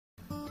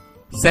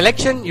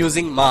Selection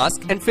using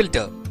mask and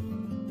filter.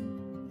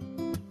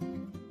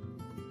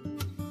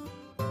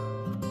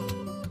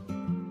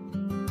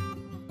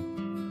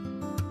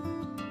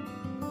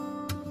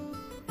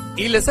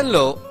 ఈ lesson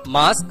లో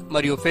mask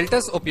మరియు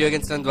ఫిల్టర్స్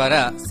ఉపయోగించడం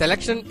ద్వారా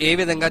సెలక్షన్ ఏ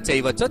విధంగా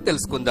చేయవచ్చో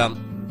తెలుసుకుందాం.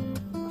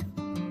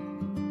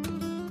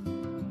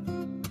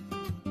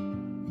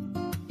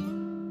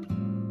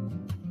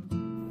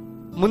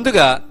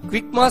 ముందుగా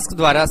క్విక్ మాస్క్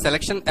ద్వారా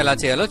సెలక్షన్ ఎలా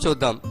చేయాలో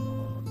చూద్దాం.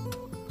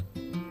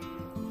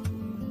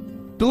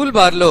 టూల్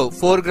బార్ లో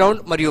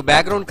ఫోర్గ్రౌండ్ మరియు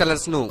బ్యాక్గ్రౌండ్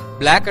కలర్స్ ను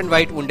బ్లాక్ అండ్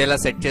వైట్ ఉండేలా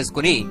సెట్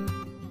చేసుకుని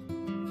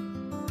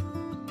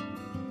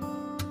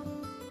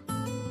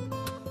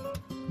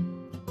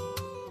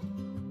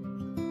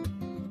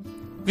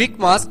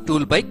క్విక్ మాస్క్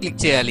టూల్ పై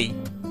క్లిక్ చేయాలి.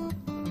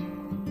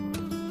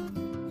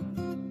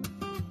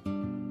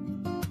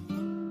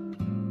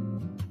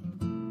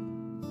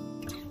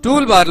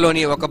 టూల్ బార్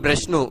లోని ఒక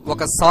బ్రష్ ను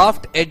ఒక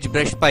సాఫ్ట్ ఎడ్జ్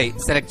బ్రష్ పై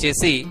సెలెక్ట్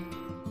చేసి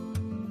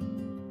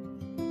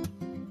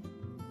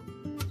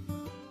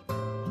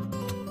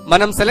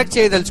మనం సెలెక్ట్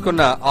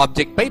చేయదలుచుకున్న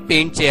ఆబ్జెక్ట్ పై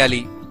పెయింట్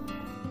చేయాలి.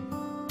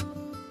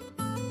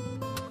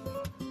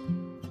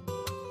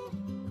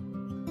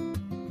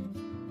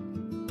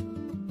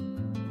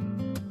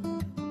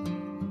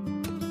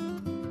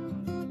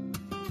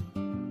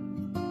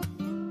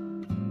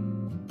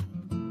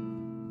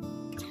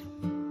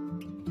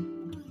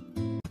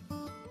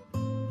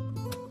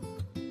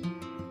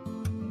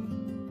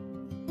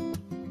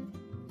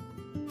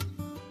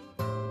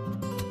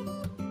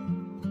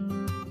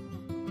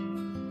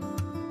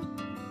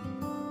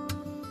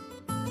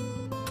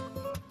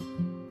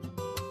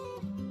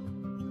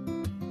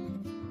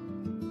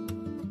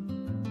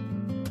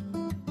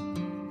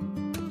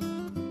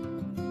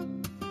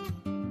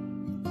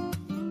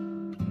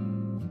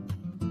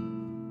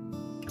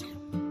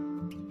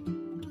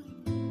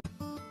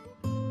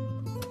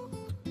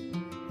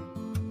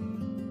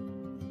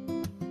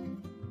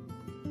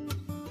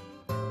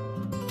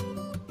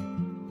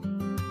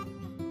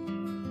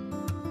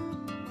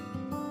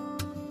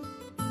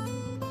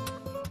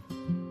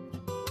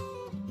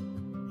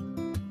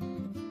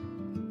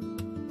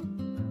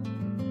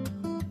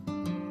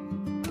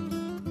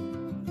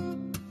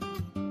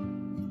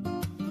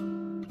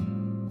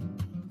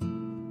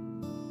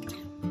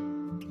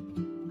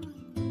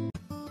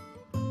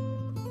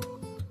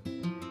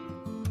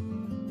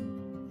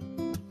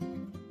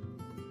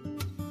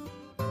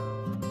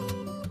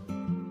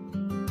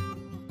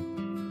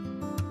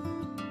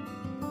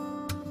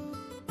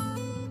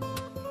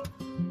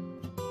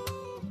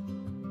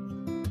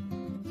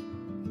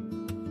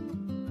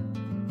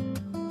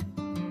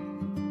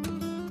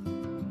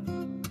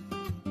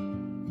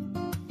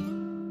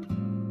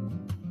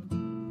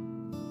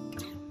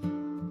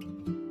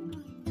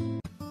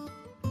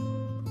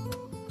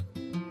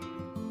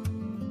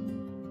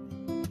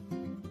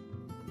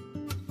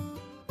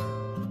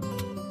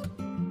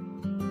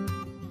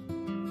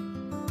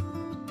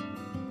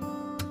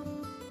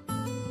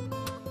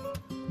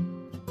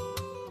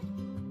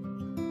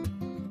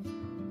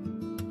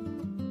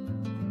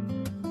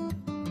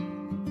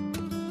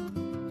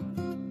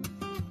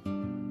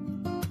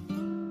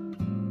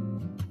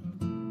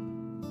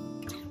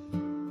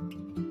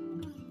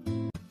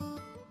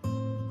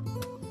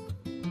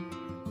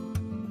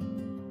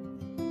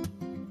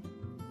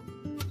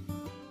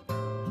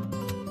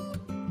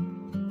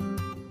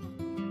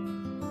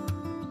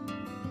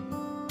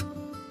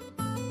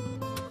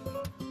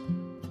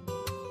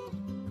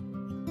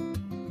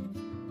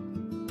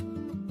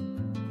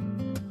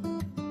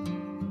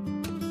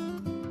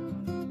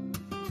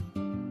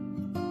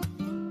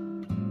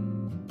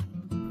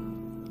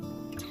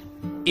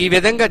 ఈ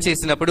విధంగా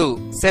చేసినప్పుడు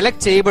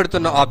సెలెక్ట్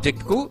చేయబడుతున్న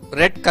ఆబ్జెక్ట్ కు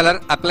రెడ్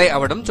కలర్ అప్లై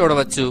అవ్వడం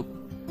చూడవచ్చు.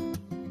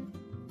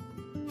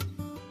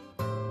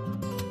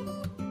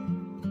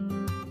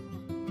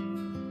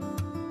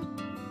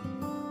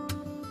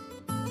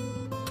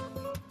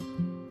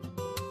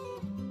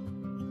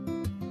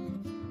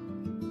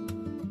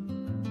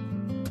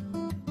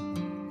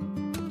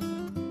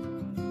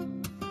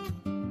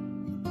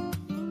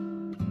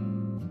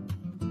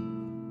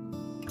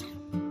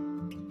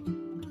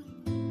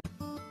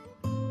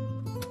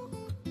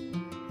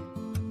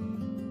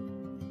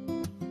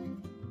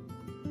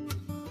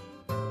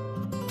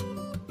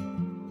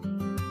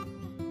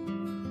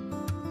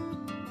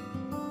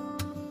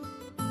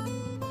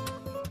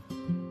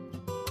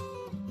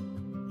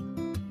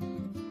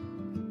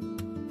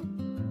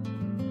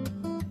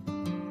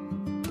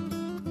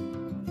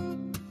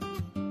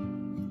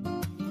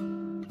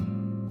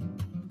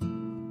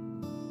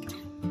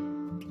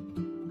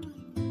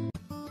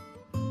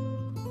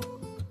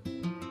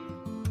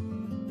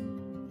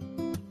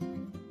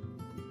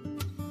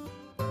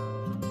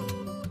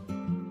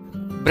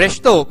 బ్రష్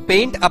తో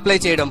పెయింట్ అప్లై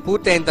చేయడం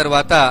పూర్తయిన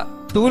తర్వాత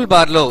టూల్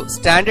బార్ లో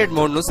స్టాండర్డ్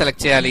మోడ్ ను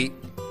సెలెక్ట్ చేయాలి.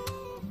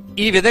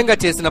 ఈ విధంగా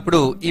చేసినప్పుడు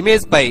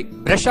ఇమేజ్ పై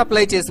బ్రష్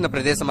అప్లై చేసిన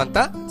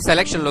ప్రదేశమంతా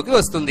సెలక్షన్ లోకి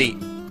వస్తుంది.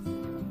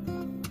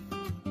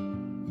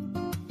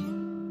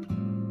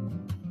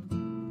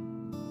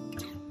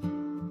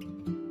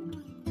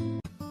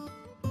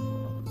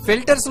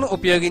 ఫిల్టర్స్ ను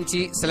ఉపయోగించి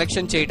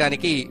సెలక్షన్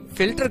చేయడానికి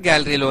ఫిల్టర్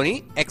గ్యాలరీలోని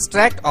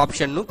ఎక్స్ట్రాక్ట్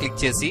ఆప్షన్ ను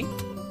క్లిక్ చేసి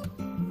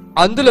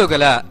అందులో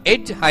గల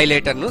ఎడ్జ్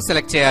హైలైటర్ ను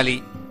సెలెక్ట్ చేయాలి.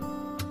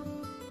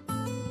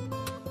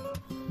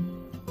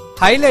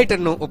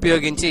 హైలైటర్ ను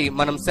ఉపయోగించి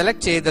మనం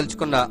సెలెక్ట్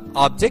చేయదలుచుకున్న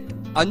ఆబ్జెక్ట్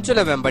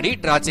అంచుల వెంబడి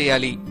డ్రా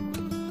చేయాలి.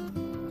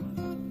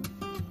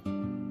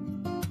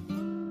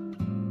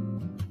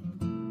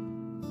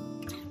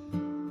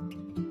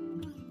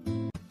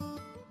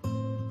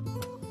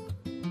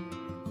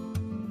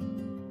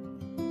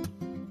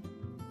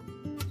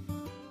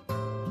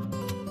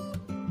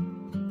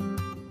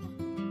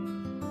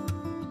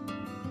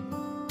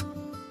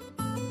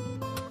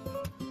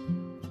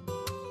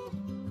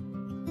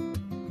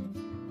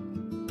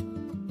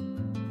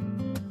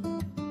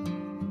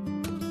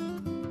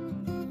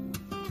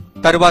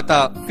 తరువాత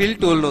ఫిల్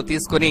టూల్ ను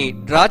తీసుకుని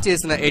డ్రా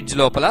చేసిన ఎడ్జ్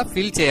లోపల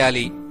ఫిల్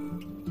చేయాలి.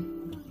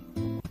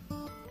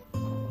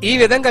 ఈ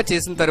విధంగా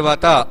చేసిన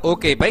తరువాత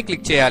ఓకే పై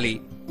క్లిక్ చేయాలి.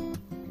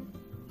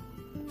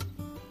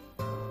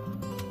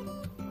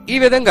 ఈ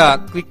విధంగా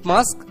క్విక్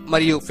మాస్క్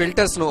మరియు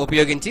ఫిల్టర్స్ ను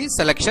ఉపయోగించి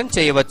సెలక్షన్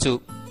చేయవచ్చు.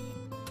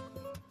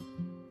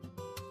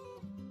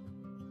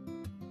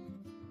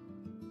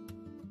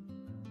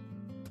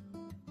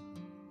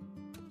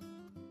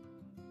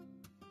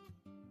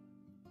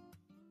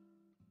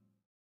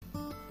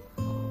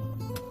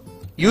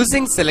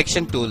 Using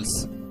selection tools.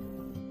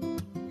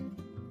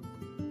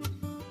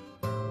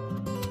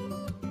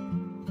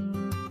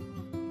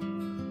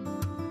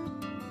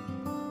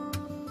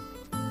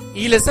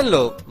 ఈ లెసన్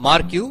లో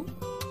మార్క్యూ,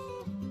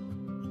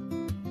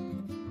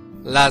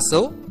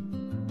 లాసో,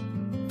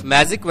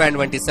 మ్యాజిక్ వ్యాండ్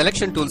వంటి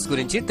సెలక్షన్ టూల్స్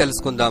గురించి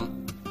తెలుసుకుందాం.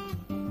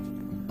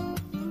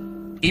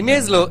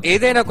 ఇమేజ్ లో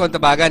ఏదైనా కొంత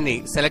భాగాన్ని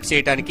సెలెక్ట్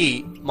చేయడానికి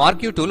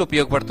మార్క్యూ టూల్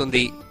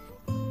ఉపయోగపడుతుంది.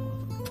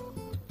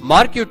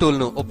 మార్క్యూ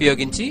టూల్ ను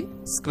ఉపయోగించి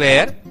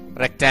square,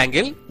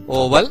 rectangle,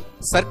 oval,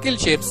 circle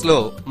shapes లో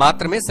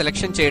మాత్రమే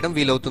సెలెక్షన్ చేయడం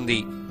వీలవుతుంది.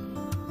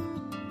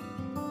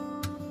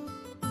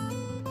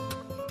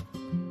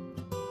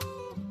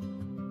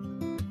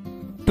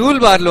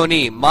 టూల్ బార్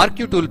లోని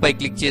మార్క్యూ టూల్ పై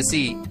క్లిక్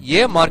చేసి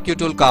ఏ మార్క్యూ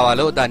టూల్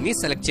కావాలో దాన్ని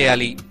సెలెక్ట్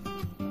చేయాలి.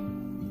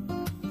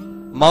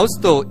 మౌస్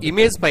తో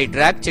ఇమేజ్ పై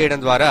డ్రాగ్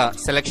చేయడం ద్వారా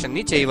సెలెక్షన్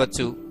ని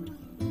చేయవచ్చు.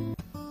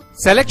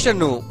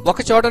 సెలెక్షన్ ను ఒక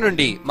చోట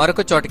నుండి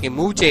మరొక చోటకి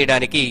మూవ్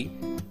చేయడానికి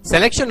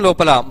సెలెక్షన్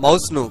లోపల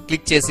మౌస్ ను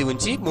క్లిక్ చేసి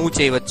ఉంచి మూవ్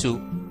చేయవచ్చు.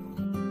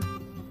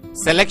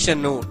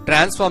 సెలెక్షన్ ను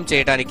ట్రాన్స్ఫార్మ్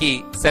చేయడానికి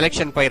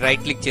సెలెక్షన్ పై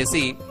రైట్ క్లిక్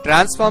చేసి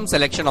ట్రాన్స్ఫార్మ్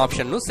సెలెక్షన్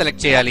ఆప్షన్ ను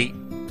సెలెక్ట్ చేయాలి.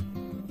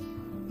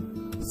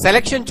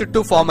 సెలెక్షన్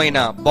చుట్టూ ఫామ్ అయిన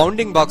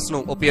బౌండింగ్ బాక్స్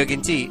ను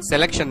ఉపయోగించి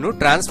సెలెక్షన్ ను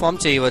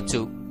ట్రాన్స్ఫార్మ్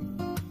చేయవచ్చు.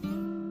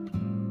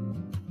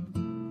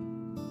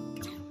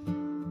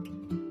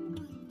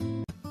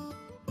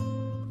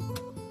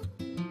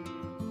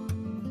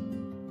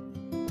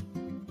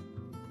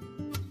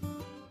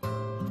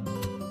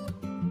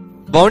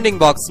 బౌండింగ్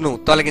బాక్స్ ను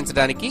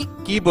తొలగించడానికి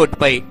కీబోర్డ్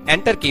పై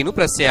ఎంటర్ కీను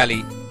ప్రెస్ చేయాలి.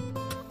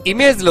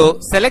 ఇమేజ్ లో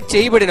సెలెక్ట్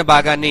చేయబడిన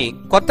భాగాన్ని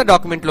కొత్త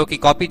డాక్యుమెంట్ లోకి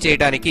కాపీ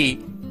చేయడానికి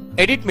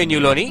ఎడిట్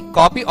మెన్యూలోని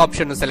కాపీ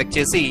ఆప్షన్ ను సెలెక్ట్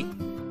చేసి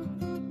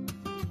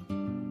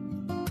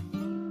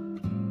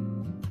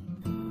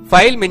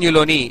ఫైల్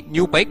మెన్యూలోని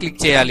న్యూ పై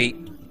క్లిక్ చేయాలి.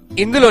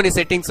 ఇందులోని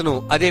సెట్టింగ్స్ ను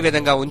అదే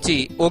విధంగా ఉంచి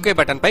ఓకే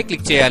బటన్ పై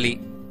క్లిక్ చేయాలి.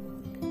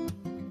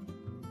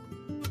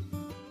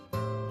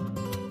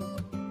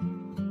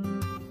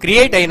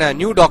 క్రియేట్ అయిన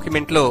న్యూ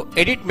డాక్యుమెంట్ లో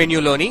ఎడిట్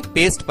మెన్యూలోని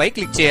పేస్ట్ పై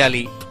క్లిక్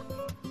చేయాలి.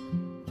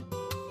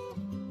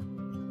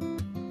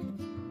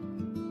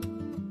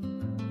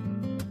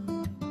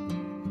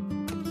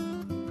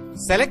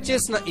 సెలెక్ట్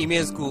చేసిన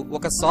ఇమేజ్ కు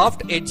ఒక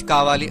సాఫ్ట్ ఎడ్జ్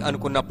కావాలి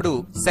అనుకున్నప్పుడు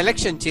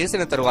సెలెక్షన్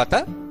చేసిన తరువాత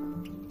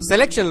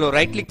సెలెక్షన్ లో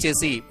రైట్ క్లిక్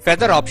చేసి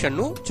ఫెదర్ ఆప్షన్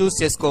ను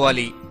చూస్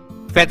చేసుకోవాలి.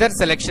 ఫెదర్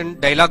సెలెక్షన్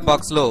డైలాగ్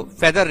బాక్స్ లో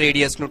ఫెదర్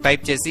రేడియస్ ను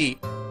టైప్ చేసి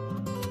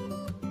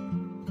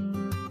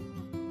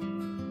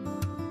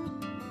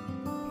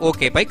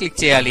ఓకే పై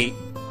క్లిక్ చేయాలి.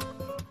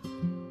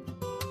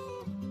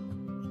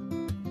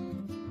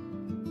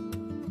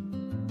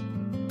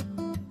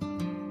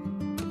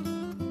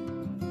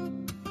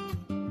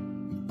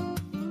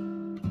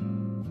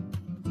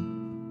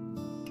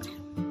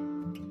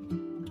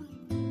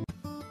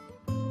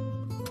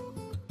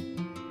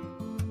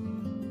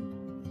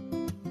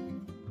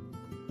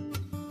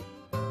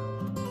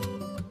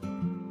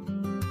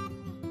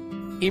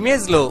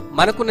 ఇమేజ్ లో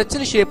మనకు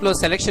నచ్చిన షేప్ లో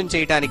సెలెక్షన్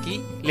చేయడానికి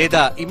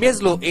లేదా ఇమేజ్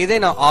లో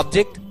ఏదైనా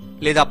ఆబ్జెక్ట్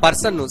లేదా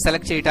పర్సన్ ను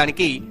సెలెక్ట్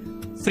చేయడానికి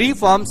ఫ్రీ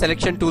ఫామ్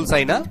సెలెక్షన్ టూల్స్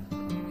అయిన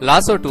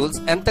లాసో టూల్స్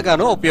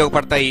ఎంతగానో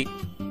ఉపయోగపడతాయి.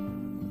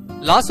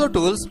 లాసో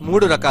టూల్స్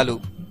 3 రకాలు.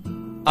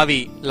 అవి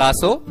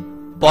లాసో,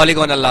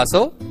 పాలిగోనల్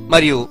లాసో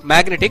మరియు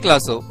మ్యాగ్నెటిక్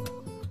లాసో.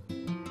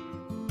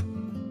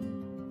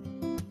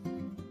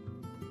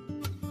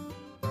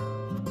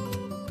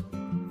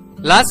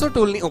 లాసో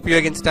టూల్ ని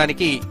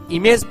ఉపయోగించడానికి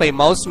ఇమేజ్ పై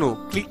మౌస్ ను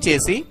క్లిక్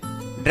చేసి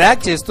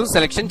డ్రాగ్ చేస్తూ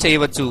సెలెక్షన్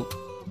చేయవచ్చు.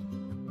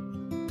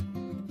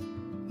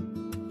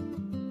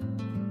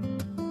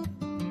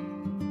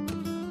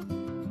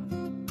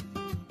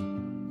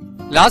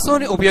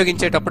 లాసోని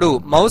ఉపయోగించేటప్పుడు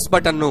మౌస్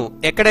బటన్ ను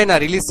ఎక్కడైనా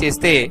రిలీజ్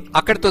చేస్తే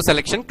అక్కడితో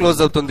సెలెక్షన్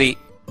క్లోజ్ అవుతుంది.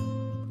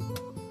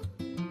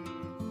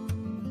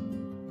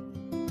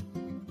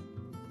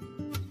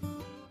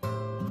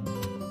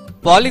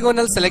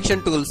 పాలిగోనల్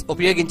సెలెక్షన్ టూల్స్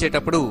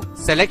ఉపయోగించేటప్పుడు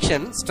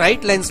సెలెక్షన్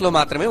స్ట్రైట్ లైన్స్ లో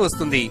మాత్రమే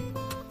వస్తుంది.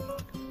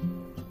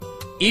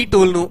 ఈ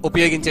టూల్ ను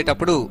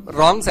ఉపయోగించేటప్పుడు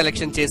రాంగ్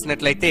సెలెక్షన్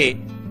చేసినట్లయితే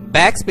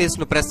బ్యాక్ స్పేస్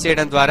ను ప్రెస్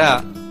చేయడం ద్వారా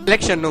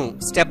సెలెక్షన్ ను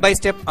స్టెప్ బై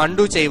స్టెప్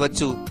అన్డూ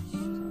చేయవచ్చు.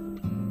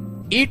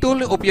 ఈ టూల్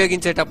ను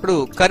ఉపయోగించేటప్పుడు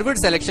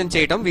కర్వ్డ్ సెలెక్షన్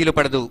చేయడం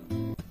వీలుపడదు.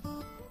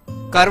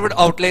 కర్వ్డ్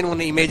అవుట్లైన్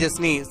ఉన్న ఇమేజెస్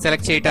ని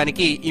సెలెక్ట్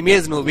చేయడానికి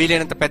ఇమేజ్ ను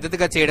వీలైనంత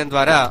పెద్దదిగా చేయడం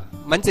ద్వారా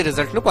మంచి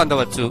రిజల్ట్ ను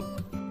పొందవచ్చు.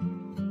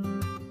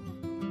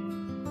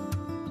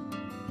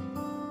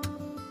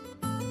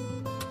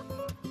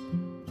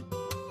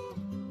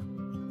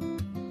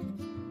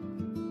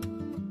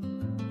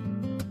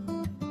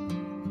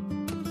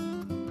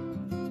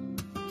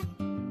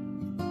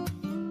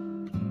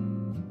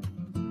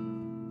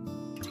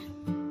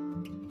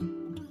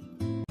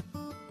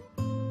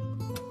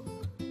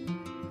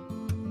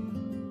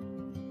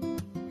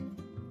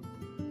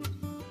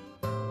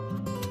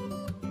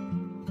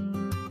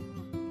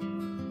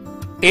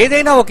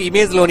 ఏదైనా ఒక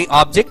ఇమేజ్ లోని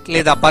ఆబ్జెక్ట్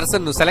లేదా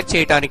పర్సన్ ను సెలెక్ట్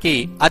చేయడానికి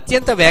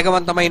అత్యంత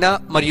వేగవంతమైన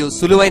మరియు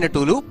సులువైన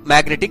టూలు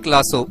మ్యాగ్నెటిక్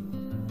లాసో.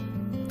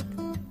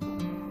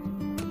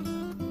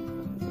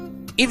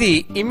 ఇది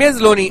ఇమేజ్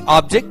లోని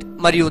ఆబ్జెక్ట్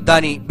మరియు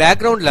దాని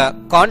బ్యాక్గ్రౌండ్ ల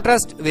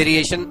కాంట్రాస్ట్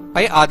వేరియేషన్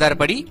పై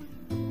ఆధారపడి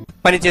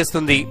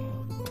పనిచేస్తుంది.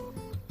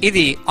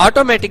 ఇది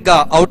ఆటోమేటిక్ గా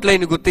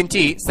అవుట్లైన్ ను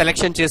గుర్తించి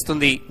సెలెక్షన్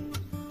చేస్తుంది.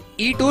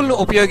 ఈ టూల్ ను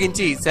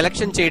ఉపయోగించి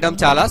సెలెక్షన్ చేయడం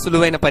చాలా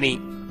సులువైన పని.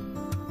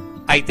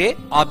 అయితే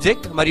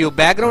ఆబ్జెక్ట్ మరియు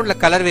బ్యాక్గ్రౌండ్ ల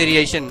కలర్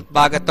వేరియేషన్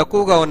బాగా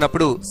తక్కువగా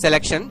ఉన్నప్పుడు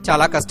సెలెక్షన్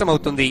చాలా కష్టం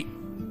అవుతుంది.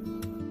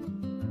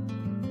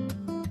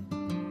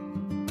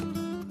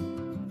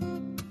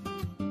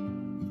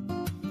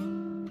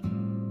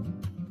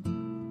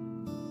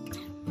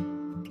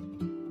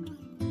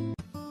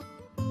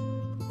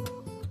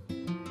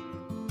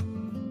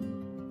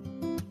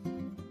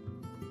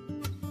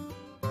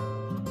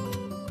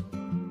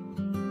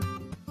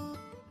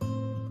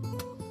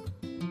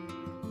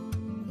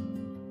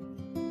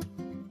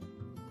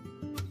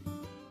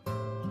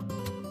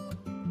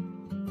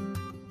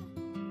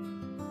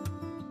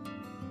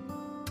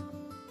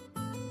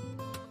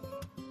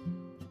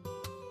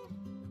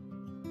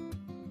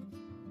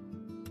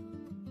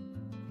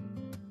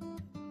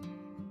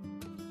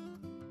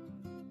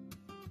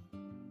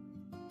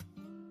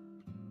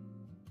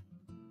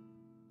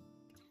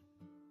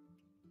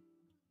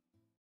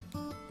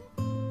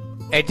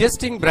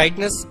 Adjusting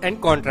brightness and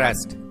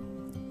contrast.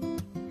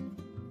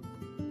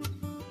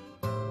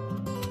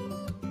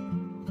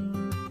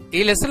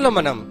 ఈ లెసన్ లో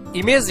మనం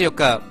ఇమేజ్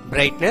యొక్క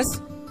బ్రైట్నెస్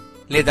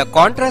లేదా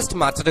కాంట్రాస్ట్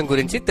మార్చడం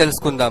గురించి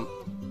తెలుసుకుందాం.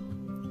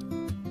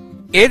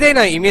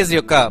 ఏదైనా ఇమేజ్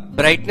యొక్క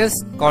బ్రైట్నెస్,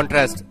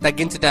 కాంట్రాస్ట్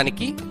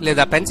తగ్గించడానికి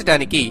లేదా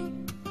పెంచడానికి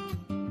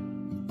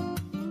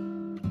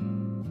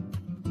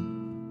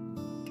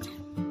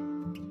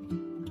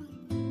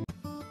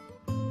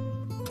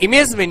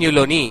ఇమేజ్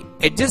మెన్యూలోని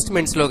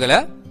అడ్జస్ట్మెంట్స్ లో గల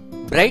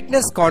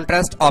బ్రైట్నెస్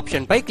కాంట్రాస్ట్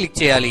ఆప్షన్ పై క్లిక్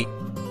చేయాలి.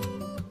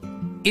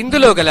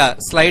 ఇందులో గల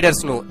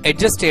స్లైడర్స్ ను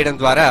అడ్జస్ట్ చేయడం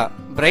ద్వారా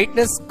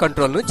బ్రైట్నెస్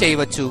కంట్రోల్ ను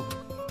చేయవచ్చు.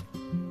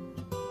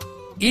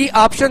 ఈ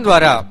ఆప్షన్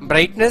ద్వారా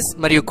బ్రైట్నెస్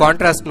మరియు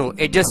కాంట్రాస్ట్ ను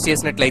అడ్జస్ట్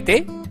చేసినట్లయితే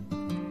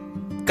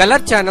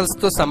కలర్ ఛానల్స్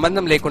తో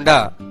సంబంధం లేకుండా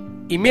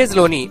ఇమేజ్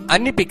లోని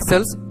అన్ని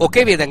పిక్సెల్స్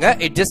ఒకే విధంగా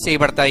అడ్జస్ట్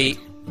చేయబడతాయి.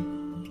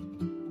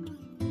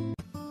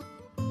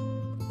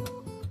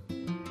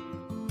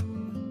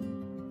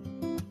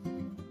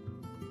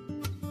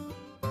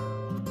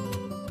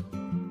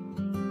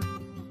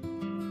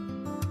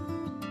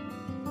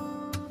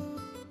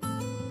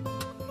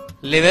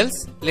 లెవెల్స్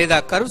లేదా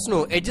కర్వ్స్ ను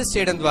అడ్జస్ట్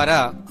చేయడం ద్వారా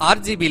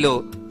RGB లో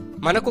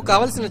మనకు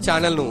కావలసిన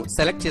ఛానల్ ను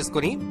సెలెక్ట్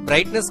చేసుకుని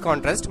బ్రైట్నెస్,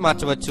 కాంట్రాస్ట్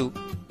మార్చవచ్చు.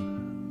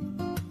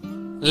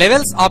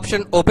 లెవెల్స్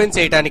ఆప్షన్ ఓపెన్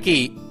చేయడానికి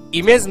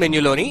ఇమేజ్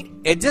మెన్యూలోని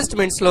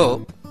అడ్జస్ట్మెంట్స్ లో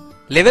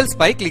లెవెల్స్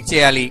పై క్లిక్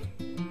చేయాలి.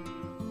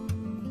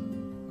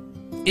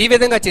 ఈ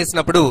విధంగా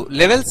చేసినప్పుడు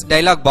లెవెల్స్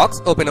డైలాగ్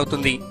బాక్స్ ఓపెన్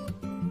అవుతుంది.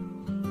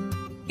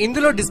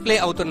 ఇందులో డిస్ప్లే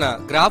అవుతున్న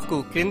గ్రాఫ్ కు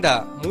క్రింద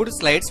 3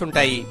 స్లైడ్స్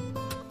ఉంటాయి.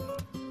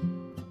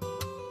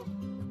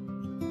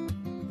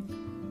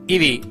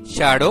 ఇవి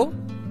షాడో,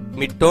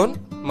 మిడ్ టోన్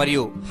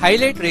మరియు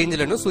హైలైట్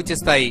రేంజ్లను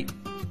సూచిస్తాయి.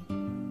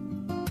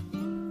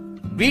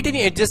 వీటిని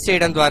అడ్జస్ట్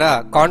చేయడం ద్వారా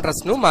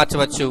కాంట్రాస్ట్ ను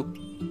మార్చవచ్చు.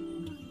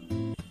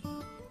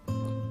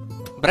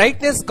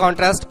 బ్రైట్నెస్,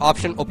 కాంట్రాస్ట్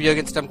ఆప్షన్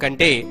ఉపయోగించడం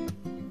కంటే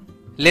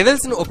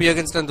లెవెల్స్ ను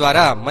ఉపయోగించడం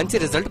ద్వారా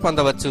మంచి రిజల్ట్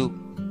పొందవచ్చు.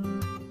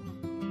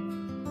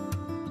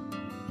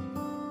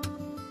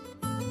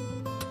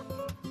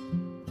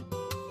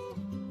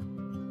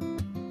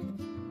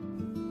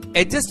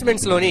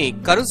 అడ్జస్ట్మెంట్స్ లోని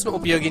కర్వ్స్ ను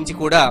ఉపయోగించి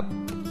కూడా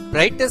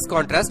బ్రైట్నెస్,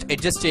 కాంట్రాస్ట్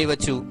అడ్జస్ట్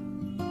చేయవచ్చు.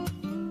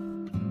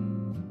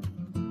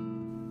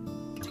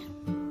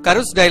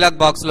 కర్వ్స్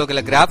డైలాగ్ బాక్స్ లో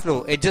గల గ్రాఫ్ ను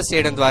అడ్జస్ట్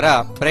చేయడం ద్వారా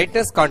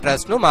బ్రైట్నెస్,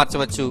 కాంట్రాస్ట్ ను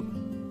మార్చవచ్చు.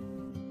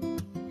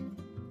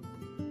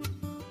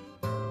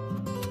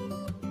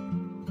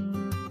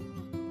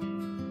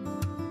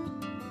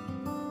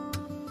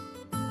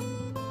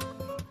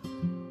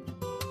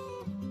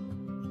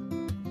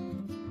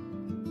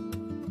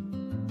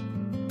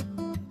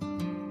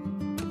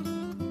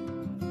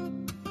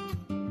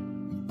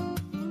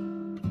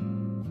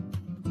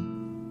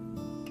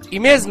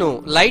 ఇమేజ్ ను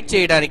లైట్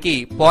చేయడానికి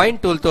పాయింట్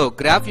టూల్ తో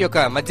గ్రాఫ్ యొక్క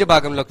మధ్య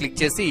భాగంలో క్లిక్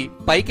చేసి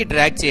పైకి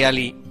డ్రాగ్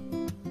చేయాలి.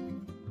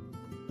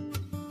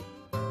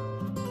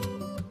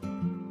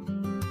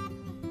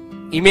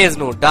 ఇమేజ్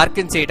ను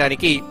డార్కెన్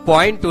చేయడానికి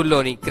పాయింట్ టూల్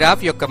లోని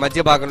గ్రాఫ్ యొక్క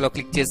మధ్య భాగంలో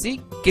క్లిక్ చేసి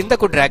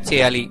కిందకు డ్రాగ్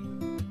చేయాలి.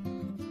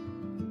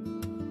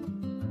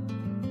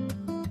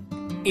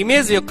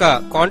 ఇమేజ్ యొక్క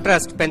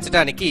కాంట్రాస్ట్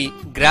పెంచడానికి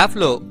గ్రాఫ్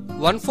లో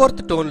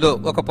 1/4 టోన్ లో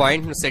ఒక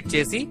పాయింట్ ను సెట్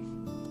చేసి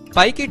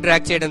పైకి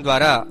డ్రాగ్ చేయడం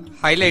ద్వారా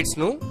హైలైట్స్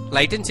ను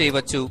లైటన్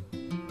చేయవచ్చు.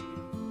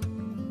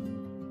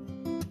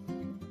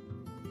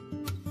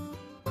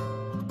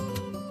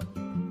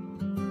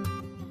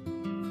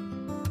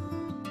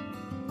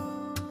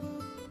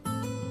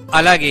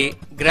 అలాగే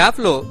గ్రాఫ్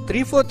లో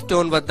 3/4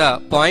 టోన్ వద్ద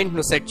పాయింట్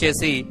ను సెట్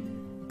చేసి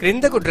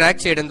క్రిందకు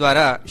డ్రాగ్ చేయడం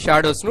ద్వారా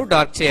షాడోస్ ను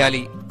డార్క్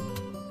చేయాలి.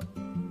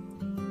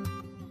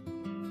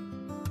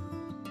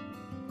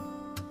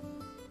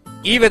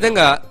 ఈ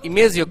విధంగా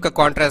ఇమేజ్ యొక్క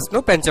కాంట్రాస్ట్ ను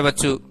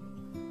పెంచవచ్చు.